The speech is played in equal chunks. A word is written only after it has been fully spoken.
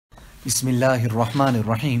Bismillahir Rahmanir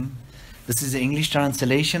Rahim. This is the English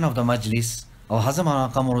translation of the Majlis of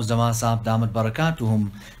Hazrath Qamar Uzzaman Saheb Damat Barakatuhum,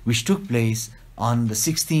 which took place on the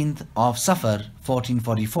 16th of Safar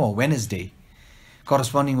 1444, Wednesday,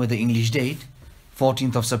 corresponding with the English date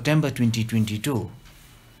 14th of September 2022.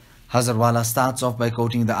 Hazrat Wala starts off by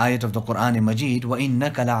quoting the ayat of the Quran Majid,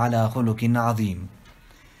 وَإِنَّكَ لَعَلَى خُلُقٍ عَظِيمٍ.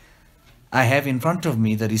 I have in front of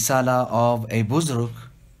me the risala of a Buzruk,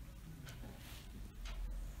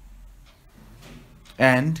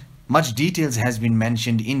 and much details has been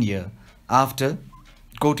mentioned in here. After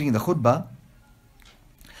quoting the khutbah,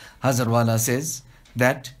 Hazrat Wala says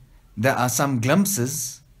that there are some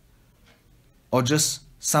glimpses or just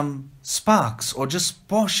some sparks or just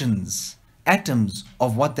portions, atoms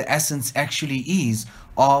of what the essence actually is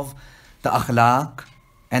of the akhlaq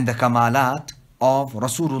and the kamalat of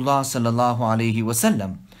Rasulullah sallallahu alaihi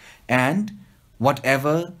wasallam, and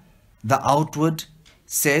whatever the outward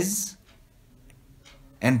says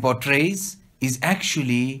and portrays is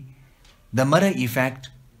actually the mirror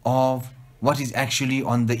effect of what is actually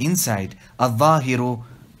on the inside. Al-Zahiru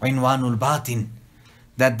Inwanul Batin,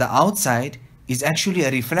 that the outside is actually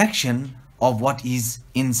a reflection of what is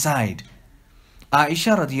inside.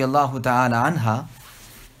 Aisha radiyallahu ta'ala anha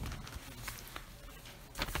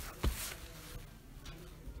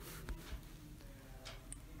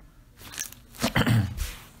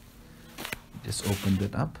just opened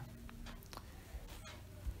it up.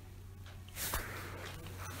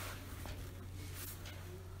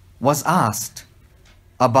 Was asked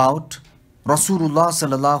about Rasulullah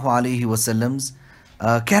sallallahu alaihi wasallam's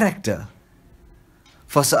character.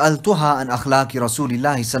 فَسَأَلْتُهَا عَنْ أَخْلَاقِ رَسُولِ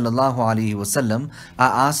اللَّهِ صَلَّى اللَّهُ عَلَيْهِ وَسَلَّمَ.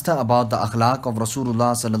 I asked her about the akhlaq of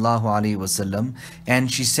Rasulullah sallallahu alaihi wasallam,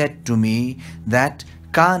 and she said to me that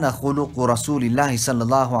كَانَ خُلُقُ رَسُولِ اللَّهِ صَلَّى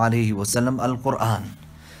اللَّهُ عَلَيْهِ وَسَلَّمَ الْقُرْآنِ.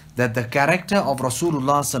 That the character of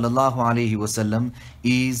Rasulullah sallallahu alaihi wasallam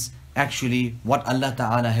is actually what Allah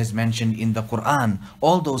Ta'ala has mentioned in the Quran,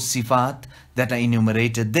 all those sifat that are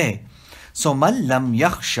enumerated there. So man lam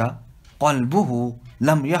yakhsha qalbuhu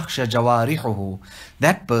lam yakhsha jawarihuhu.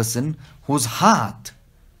 That person whose heart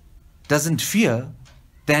doesn't fear,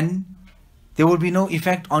 then there will be no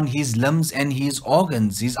effect on his limbs and his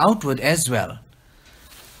organs, his outward as well.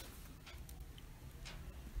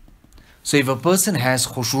 So if a person has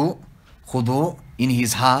khudu in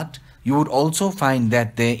his heart, you would also find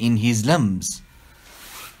that there in his limbs.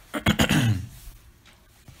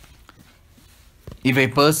 If a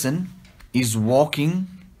person is walking,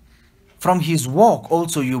 from his walk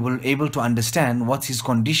also you will be able to understand what's his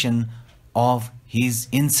condition of his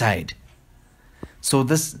inside. So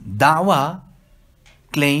this da'wah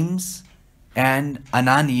claims and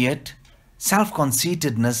ananiyat,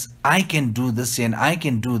 self-conceitedness, I can do this and I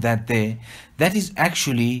can do that there, that is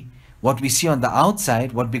actually what we see on the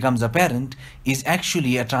outside. What becomes apparent is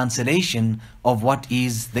actually a translation of what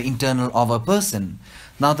is the internal of a person.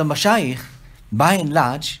 Now the mashayikh, by and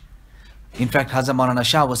large, in fact Hazrat Maulana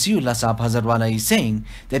Shah Wasiullah Sahab Hazrat Wala is saying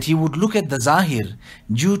that he would look at the zahir,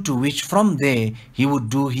 due to which from there he would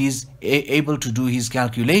do his, able to do his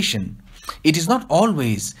calculation. It is not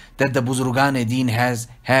always that the Buzurgan-e-Deen have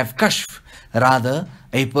kashf. Rather,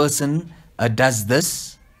 a person does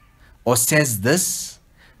this or says this,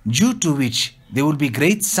 due to which there will be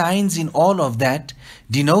great signs in all of that,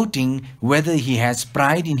 denoting whether he has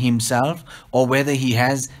pride in himself or whether he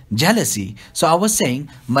has jealousy. So I was saying,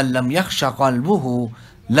 man lam yakhsha qalbuhu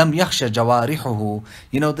lam yakhsha jawarihuhu.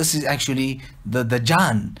 You know, this is actually the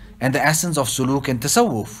jan and the essence of suluk and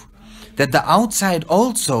tasawwuf, that the outside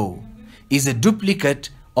also is a duplicate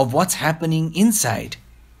of what's happening inside.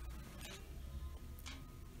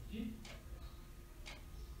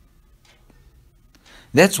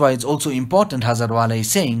 That's why it's also important, Hazrat Wala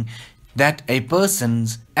is saying, that a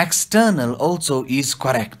person's external also is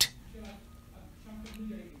correct.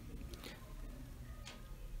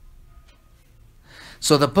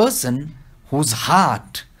 So the person whose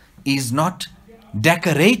heart is not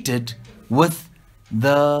decorated with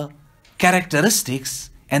the characteristics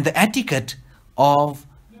and the etiquette of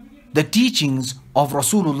the teachings of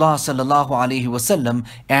Rasulullah sallallahu alaihi wasallam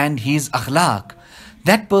and his akhlaq,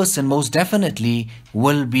 that person most definitely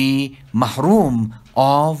will be mahroom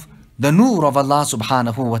of the nur of Allah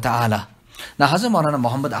subhanahu wa ta'ala. Now Hazrat Maulana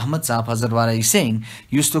Mohammad Ahmad Sahab Hazrat Wala is saying,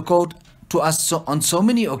 used to quote to us on so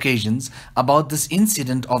many occasions about this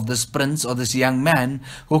incident of this prince or this young man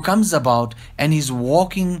who comes about and is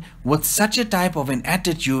walking with such a type of an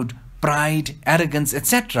attitude, pride, arrogance,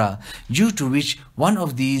 etc., due to which one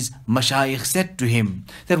of these mashayikh said to him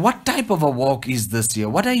that, what type of a walk is this here?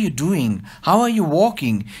 What are you doing? How are you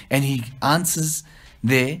walking? And he answers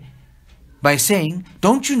there by saying,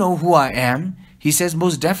 "Don't you know who I am?" He says,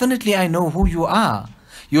 "Most definitely I know who you are."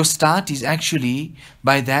 Your start is actually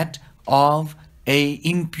by that of a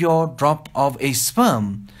impure drop of a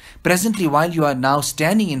sperm. Presently, while you are now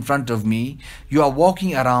standing in front of me, you are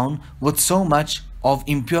walking around with so much of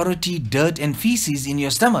impurity, dirt and feces in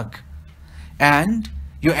your stomach. And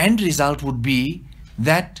your end result would be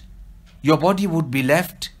that your body would be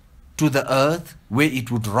left to the earth, where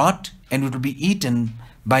it would rot and it would be eaten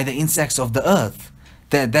by the insects of the earth.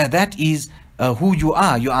 That is who you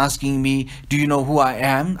are. You're asking me, do you know who I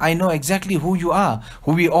am? I know exactly who you are,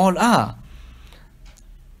 who we all are.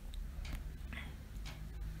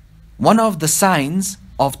 One of the signs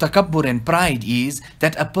of takabbur and pride is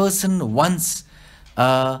that a person wants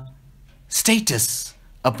status,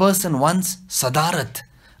 a person wants sadarat,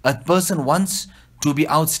 a person wants to be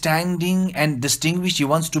outstanding and distinguished, he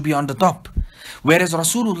wants to be on the top. Whereas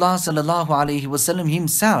Rasulullah sallallahu alaihi wasallam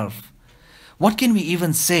himself, what can we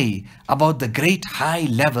even say about the great high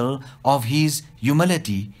level of his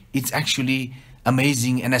humility? It's actually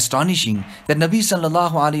amazing and astonishing that Nabi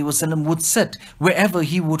sallallahu alaihi wasallam would sit wherever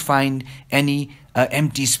he would find any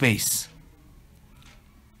empty space.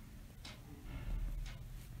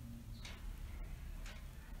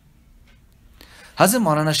 Hazrat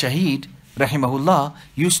Maulana Shaheed rahimahullah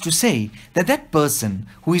used to say that that person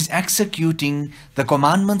who is executing the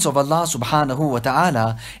commandments of Allah subhanahu wa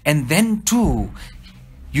ta'ala, and then too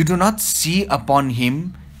you do not see upon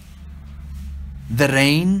him the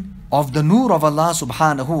rain of the nur of Allah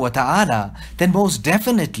subhanahu wa ta'ala, then most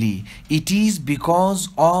definitely it is because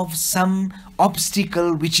of some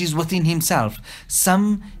obstacle which is within himself,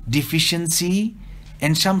 some deficiency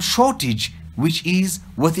and some shortage which is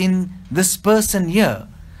within this person here.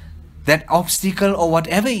 That obstacle or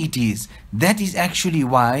whatever it is, that is actually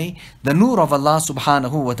why the nur of Allah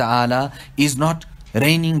subhanahu wa ta'ala is not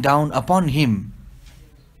raining down upon him.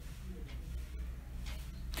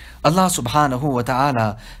 Allah subhanahu wa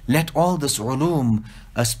ta'ala let all this ulum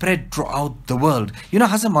spread throughout the world. You know,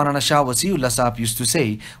 Hazrat Maulana Shah Wasiullah Saheb used to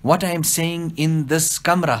say, what I am saying in this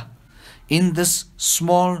kamra, in this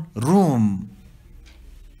small room,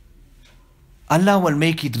 Allah will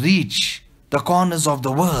make it reach the corners of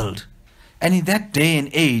the world. And in that day and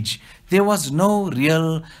age, there was no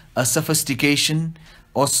real sophistication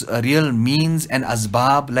or real means and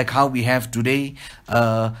asbab like how we have today,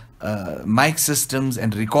 mic systems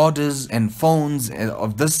and recorders and phones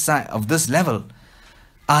of this level,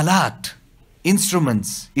 alat,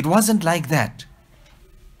 instruments. It wasn't like that.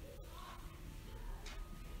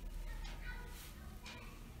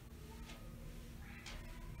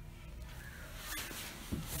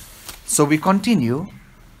 So we continue.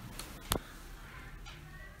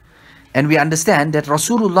 And we understand that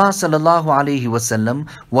Rasulullah sallallahu alaihi wasallam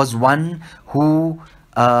was one who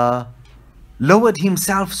lowered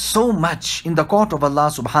himself so much in the court of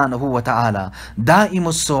Allah subhanahu wa ta'ala.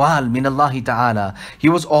 Da'imus su'al min Allah ta'ala. He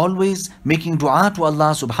was always making dua to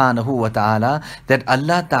Allah subhanahu wa ta'ala that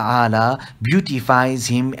Allah ta'ala beautifies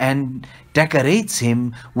him and decorates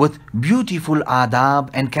him with beautiful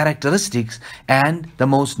adab and characteristics and the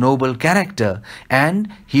most noble character. And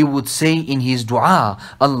he would say in his dua,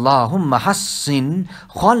 Allahumma hassin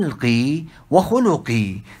khalqi wa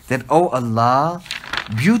khuluqi, that, oh Allah,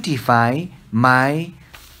 beautify my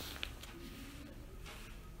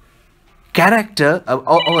character,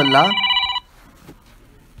 oh Allah,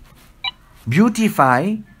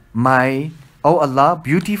 beautify my, oh Allah,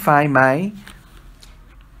 beautify my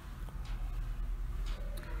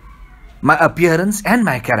appearance and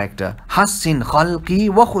my character. Hassin khalqi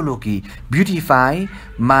wa khuluqi, beautify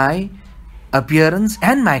my appearance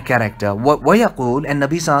and my character. Wa yaqul, and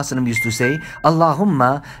Nabi sallallahu alaihi wasallam used to say,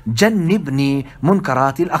 Allahumma jannibni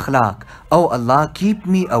munkaratil akhlaq, oh Allah, keep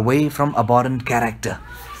me away from abhorrent character.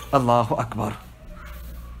 Allahu Akbar.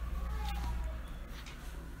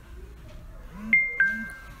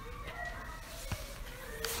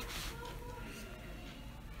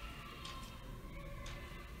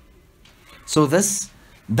 So this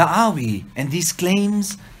da'awi and these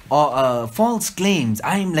claims or false claims,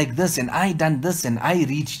 I am like this and I done this and I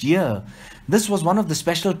reached here. This was one of the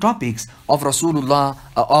special topics of Rasulullah,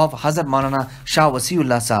 of Hazrat Maulana Shah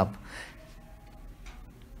Wasiullah Saheb.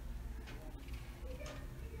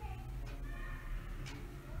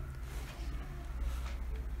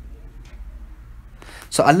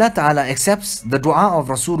 So Allah Ta'ala accepts the dua of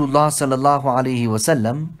Rasulullah sallallahu alaihi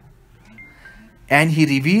wasallam, and He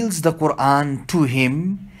reveals the Quran to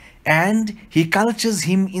him, and He cultures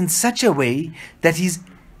him in such a way that his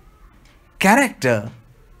character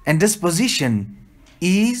and disposition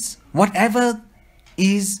is whatever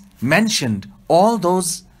is mentioned. All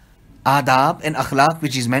those adab and akhlaq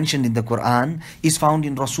which is mentioned in the Quran is found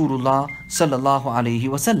in Rasulullah sallallahu alaihi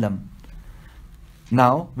wasallam.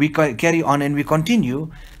 Now we carry on and we continue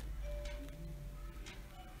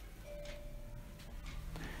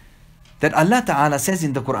that Allah Ta'ala says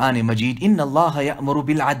in the Quran Majid, Inna Allah ya'muru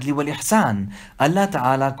bil adli wal ihsan. Allah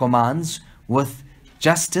Ta'ala commands with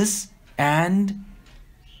justice and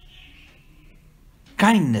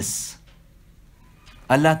kindness.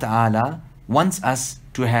 Allah Ta'ala wants us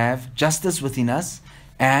to have justice within us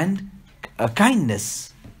and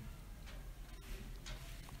kindness.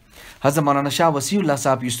 Hazrat Maulana Shah Wasiullah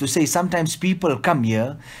Saheb used to say, sometimes people come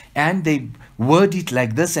here and they word it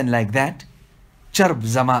like this and like that, charb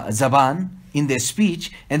zaban in their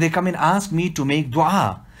speech, and they come and ask me to make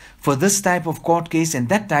dua for this type of court case and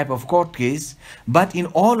that type of court case. But in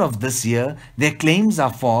all of this here, their claims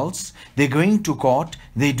are false, they're going to court,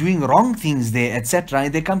 they're doing wrong things there, etc.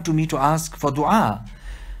 And they come to me to ask for dua.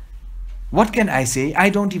 What can I say? I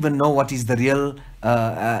don't even know what is the real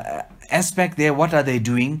aspect there. What are they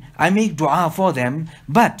doing? I make dua for them,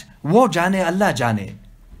 but wo jane Allah jane.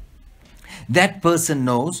 That person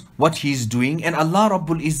knows what he's doing, and Allah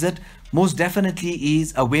Rabbul Izzat most definitely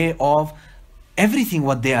is aware of everything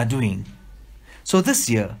what they are doing. So this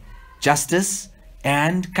year, justice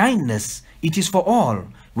and kindness, it is for all,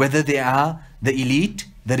 whether they are the elite,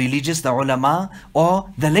 the religious, the ulama, or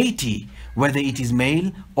the laity, whether it is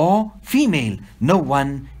male or female. No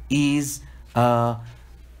one is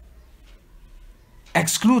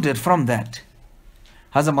excluded from that.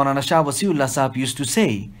 Hazrat Maulana Shah Wasiullah Saheb used to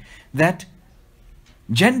say that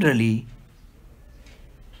generally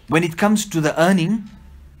when it comes to the earning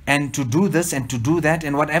and to do this and to do that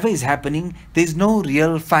and whatever is happening, there is no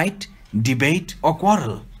real fight, debate or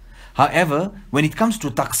quarrel. However, when it comes to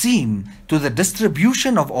taqseem, to the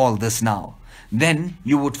distribution of all this now, then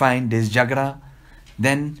you would find there's jagra,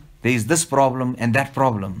 then there is this problem and that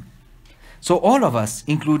problem. So all of us,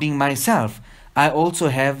 including myself, I also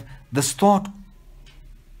have this thought,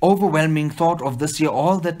 overwhelming thought of this year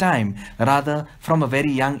all the time. Rather, from a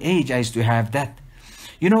very young age I used to have that.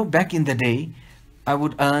 You know, back in the day, I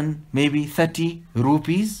would earn maybe 30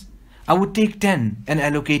 rupees. I would take 10 and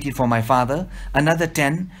allocate it for my father, another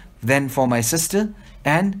 10 then for my sister,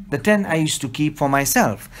 and the 10 I used to keep for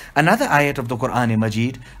myself. Another ayat of the Quran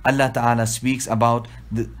Majid, Allah Ta'ala speaks about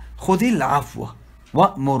the khudil afwa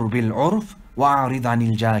wa'mur bil urf wa'arid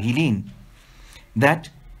anil jahilin, that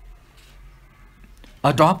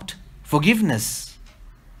adopt forgiveness.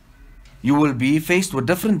 You will be faced with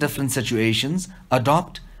different situations.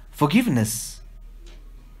 Adopt forgiveness.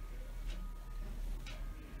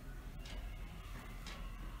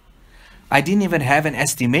 I didn't even have an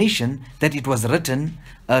estimation that it was written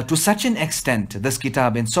to such an extent, this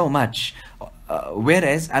kitab, and so much.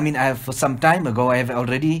 Whereas, I mean, for some time ago, I have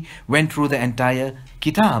already went through the entire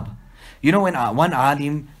kitab. You know, when one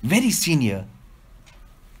alim, very senior,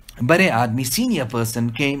 Bare Admi, senior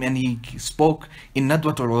person, came and he spoke in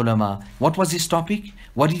Nadwatul Ulama. What was his topic?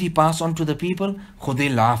 What did he pass on to the people?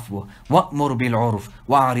 Khudil afwa wa'mur bil urf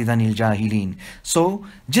wa'arid anil jahilin. So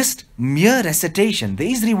just mere recitation, there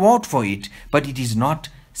is reward for it, but it is not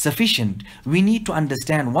sufficient. We need to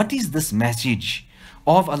understand what is this message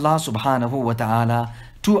of Allah subhanahu wa ta'ala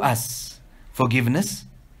to us. Forgiveness,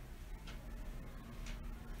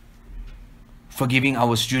 forgiving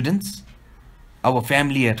our students, our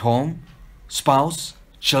family at home, spouse,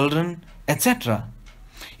 children, etc.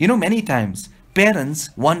 You know, many times parents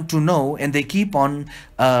want to know and they keep on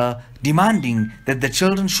demanding that the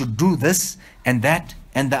children should do this and that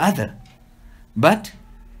and the other. But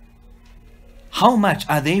how much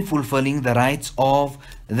are they fulfilling the rights of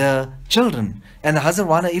the children? And the Hazrat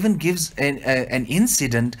Wala even gives an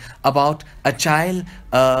incident about a child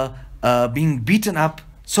being beaten up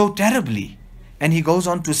so terribly. And he goes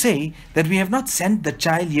on to say that we have not sent the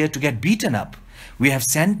child here to get beaten up. We have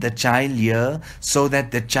sent the child here so that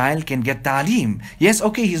the child can get ta'aleem. Yes,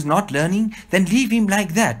 okay, he's not learning, then leave him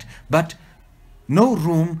like that. But no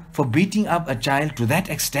room for beating up a child to that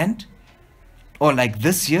extent. Or like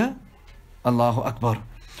this here, Allahu Akbar.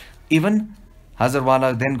 Even Hazrat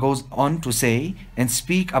Wala then goes on to say and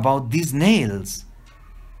speak about these nails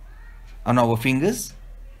on our fingers,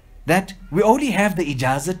 that we only have the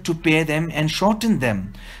ijazat to pare them and shorten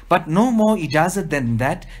them, but no more ijazat than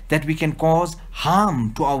that, that we can cause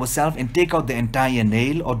harm to ourselves and take out the entire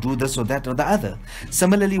nail or do this or that or the other.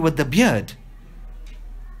 Similarly with the beard,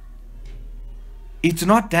 it's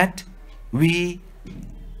not that we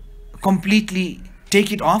completely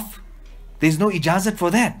take it off. There's no ijazat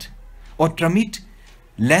for that, or trim it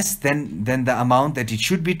less than the amount that it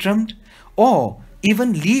should be trimmed, or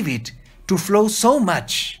even leave it to flow so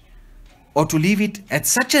much or to leave it at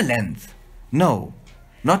such a length. No,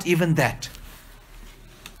 not even that.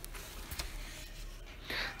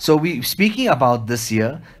 So we speaking about this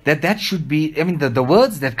here, that should be, I mean, the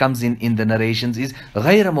words that comes in the narrations is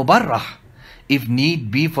غَيْرَ مُبَرَّحْ. If need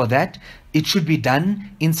be for that, it should be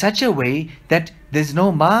done in such a way that there's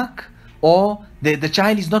no mark, or the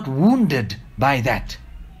child is not wounded by that.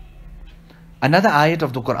 Another ayat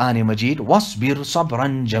of the Quran Majid, وَاصْبِرْ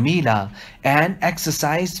صَبْرًا جَمِيلًا, and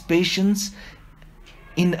exercise patience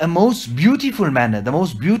in a most beautiful manner, the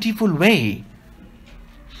most beautiful way.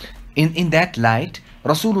 In that light,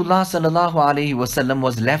 Rasulullah sallallahu alaihi wasallam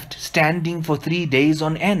was left standing for 3 days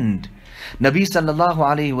on end. Nabi sallallahu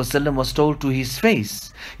alaihi wasallam was told to his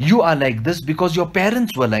face, you are like this because your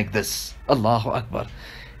parents were like this. Allahu Akbar.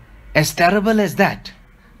 As terrible as that.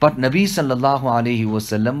 But Nabi sallallahu alaihi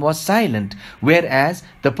wasallam was silent, whereas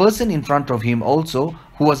the person in front of him also,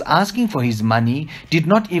 who was asking for his money, did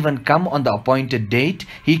not even come on the appointed date.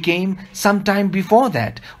 He came sometime before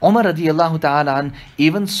that. Umar radiallahu ta'ala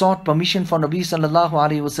even sought permission for Nabi sallallahu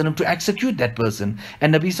alaihi wasallam to execute that person.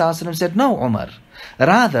 And Nabi sallallahu alaihi wasallam said, no, Umar.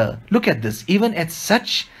 Rather, look at this, even at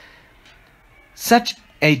such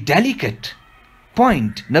a delicate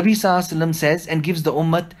point, Nabi sallallahu alaihi wasallam says and gives the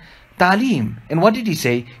ummah Talim. And what did he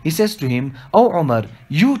say? He says to him, oh Umar,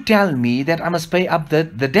 you tell me that I must pay up the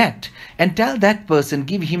debt, and tell that person,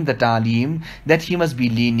 give him the talim, that he must be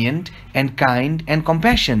lenient and kind and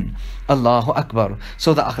compassion. Allahu Akbar.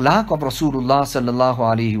 So the akhlaq of Rasulullah sallallahu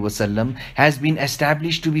alaihi wasallam has been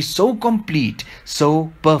established to be so complete,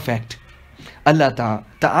 so perfect. Allah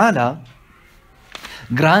Ta'ala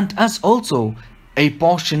grant us also a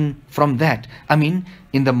portion from that. I mean,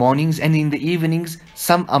 in the mornings and in the evenings,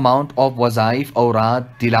 some amount of wazaif,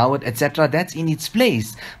 awrad, tilawat, etc. That's in its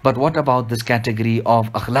place. But what about this category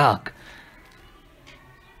of akhlaq?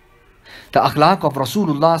 The akhlaq of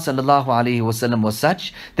Rasulullah sallallahu alaihi wasallam was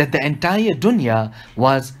such that the entire dunya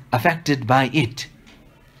was affected by it.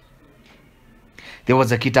 There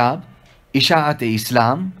was a kitab,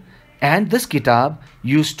 Ishraaq, and this kitab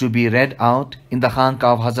used to be read out in the khanqah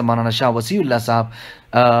of Hazrat Maulana Shah Wasiullah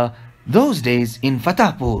Saheb. Those days in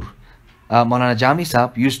Fatehpur, Maulana Jami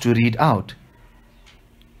Saheb used to read out.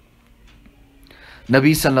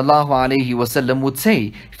 Nabi sallallahu alaihi wasallam would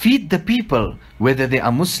say, feed the people whether they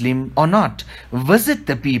are Muslim or not. Visit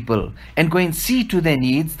the people and go and see to their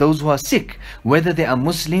needs, those who are sick, whether they are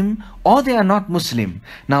Muslim or they are not Muslim.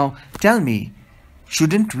 Now tell me,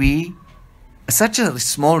 shouldn't we, such a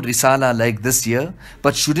small risala like this here,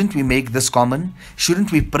 but shouldn't we make this common?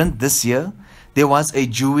 Shouldn't we print this here? There was a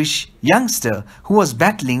Jewish youngster who was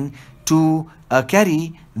battling to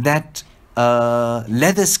carry that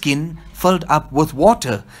leather skin filled up with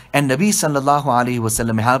water, and Nabi sallallahu alaihi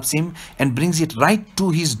wasallam helps him and brings it right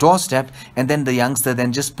to his doorstep, and then the youngster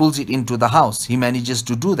then just pulls it into the house. He manages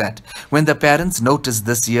to do that. When the parents noticed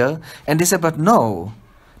this year, and they said, but no,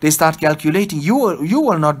 they start calculating, you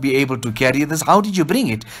will not be able to carry this. How did you bring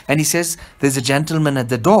it? And he says, there's a gentleman at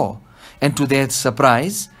the door. And to their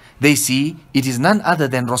surprise, they see it is none other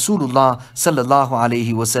than Rasulullah sallallahu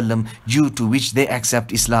alaihi wasallam, due to which they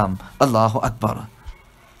accept Islam. Allahu Akbar.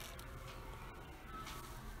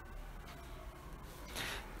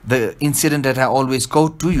 The incident that I always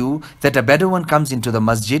quote to you, that a Bedouin comes into the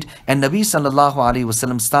masjid and Nabi sallallahu alaihi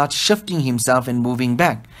wasallam starts shifting himself and moving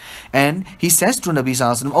back. And he says to Nabi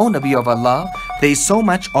sallallahu alaihi wasallam, oh Nabi of Allah, there is so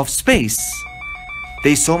much of space.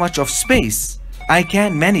 There is so much of space. I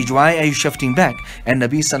can't manage. Why are you shifting back? And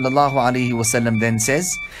Nabi sallallahu alaihi wasallam then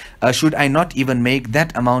says, should I not even make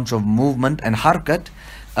that amount of movement and harkat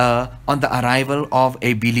on the arrival of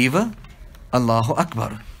a believer? Allahu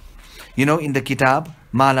Akbar. You know, in the kitab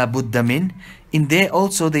Mala Buddha Min, in there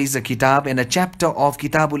also there is a kitab and a chapter of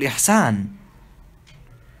Kitabul Ihsan.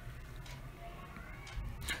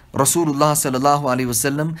 Rasulullah sallallahu alaihi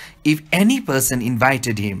wasallam, if any person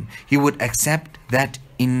invited him, he would accept that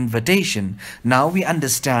invitation. Now we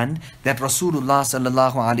understand that Rasulullah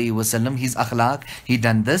sallallahu alaihi wasallam, his akhlaq, he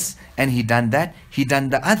done this and he done that, he done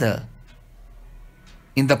the other.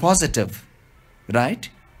 In the positive, right?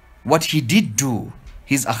 What he did do,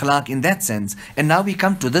 his akhlaq in that sense. And now we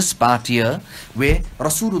come to this part here where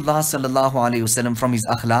Rasulullah sallallahu alaihi wasallam, from his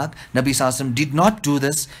akhlaq, Nabi sallallahu alaihi wasallam did not do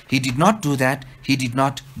this, he did not do that, he did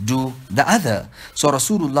not do the other. So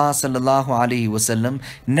Rasulullah sallallahu alaihi wasallam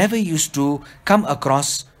never used to come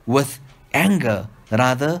across with anger,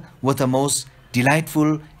 rather with a most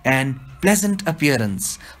delightful and pleasant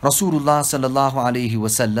appearance. Rasulullah sallallahu alaihi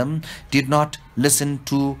wasallam did not listen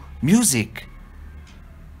to music.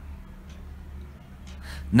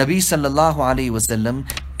 Nabi sallallahu alaihi wasallam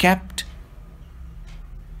kept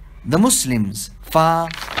the Muslims far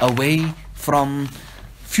away from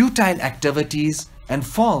futile activities and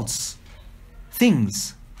false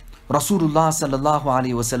things. Rasulullah sallallahu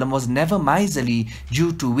alaihi wasallam was never miserly,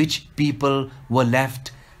 due to which people were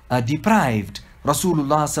left deprived.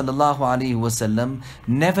 Rasulullah sallallahu alaihi wasallam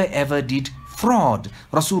never ever did fraud.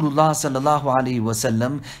 Rasulullah sallallahu alaihi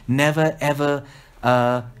wasallam never ever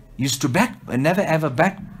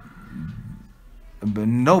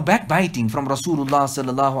no backbiting from Rasulullah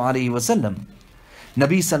sallallahu alaihi wasallam.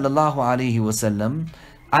 Nabi sallallahu alaihi wasallam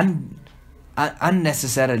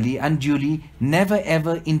unnecessarily, unduly, never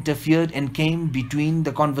ever interfered and came between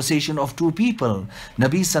the conversation of two people.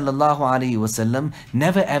 Nabi sallallahu alaihi wasallam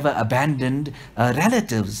never ever abandoned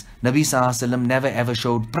relatives. Nabi sallallahu alaihi wasallam never ever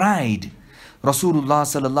showed pride. Rasulullah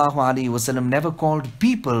sallallahu alaihi wasallam never called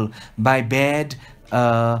people by bad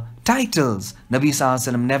titles. Nabi sallallahu alaihi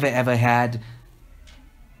wasallam never ever had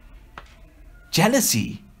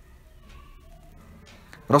jealousy.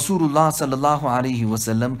 Rasulullah sallallahu alaihi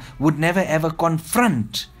wasallam would never ever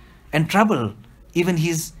confront and trouble even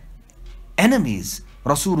his enemies.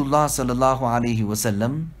 Rasulullah sallallahu alaihi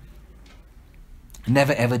wasallam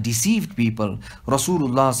never ever deceived people.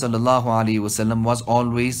 Rasulullah sallallahu alaihi wasallam was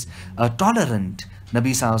always tolerant.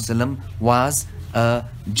 Nabi sallallahu alaihi wasallam was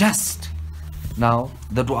just. Now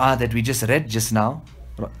the dua that we just read just now,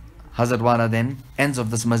 Hazrat Wala then ends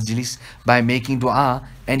of this majlis by making dua,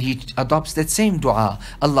 and he adopts that same dua.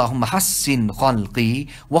 Allahumma hassin khalqi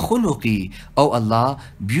wa khuluqi. Oh Allah,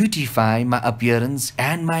 beautify my appearance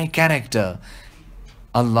and my character.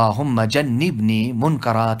 Allahumma jannibni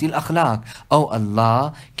munkaratil akhlaq. Oh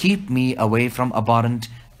Allah, keep me away from abhorrent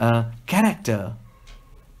character.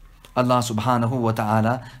 Allah subhanahu wa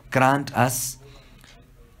ta'ala grant us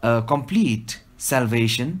complete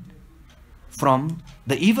salvation from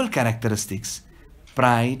the evil characteristics,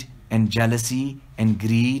 pride and jealousy and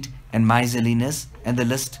greed and miserliness, and the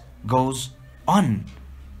list goes on.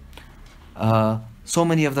 So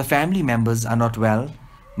many of the family members are not well,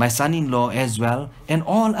 my son-in-law as well, and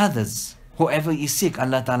all others. Whoever is sick,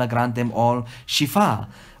 Allah Ta'ala grant them all shifa.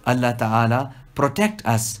 Allah Ta'ala protect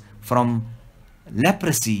us from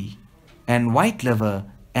leprosy and white liver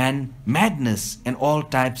and madness and all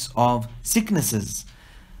types of sicknesses,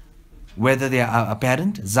 whether they are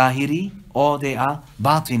apparent, zahiri, or they are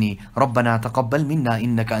batini. ربنا تقبل منا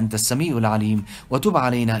إنك أنت السميع العليم وتب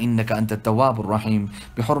علينا إنك أنت التواب الرحيم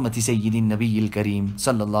بحرمة سيد النبي الكريم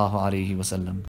صلى الله عليه وسلم.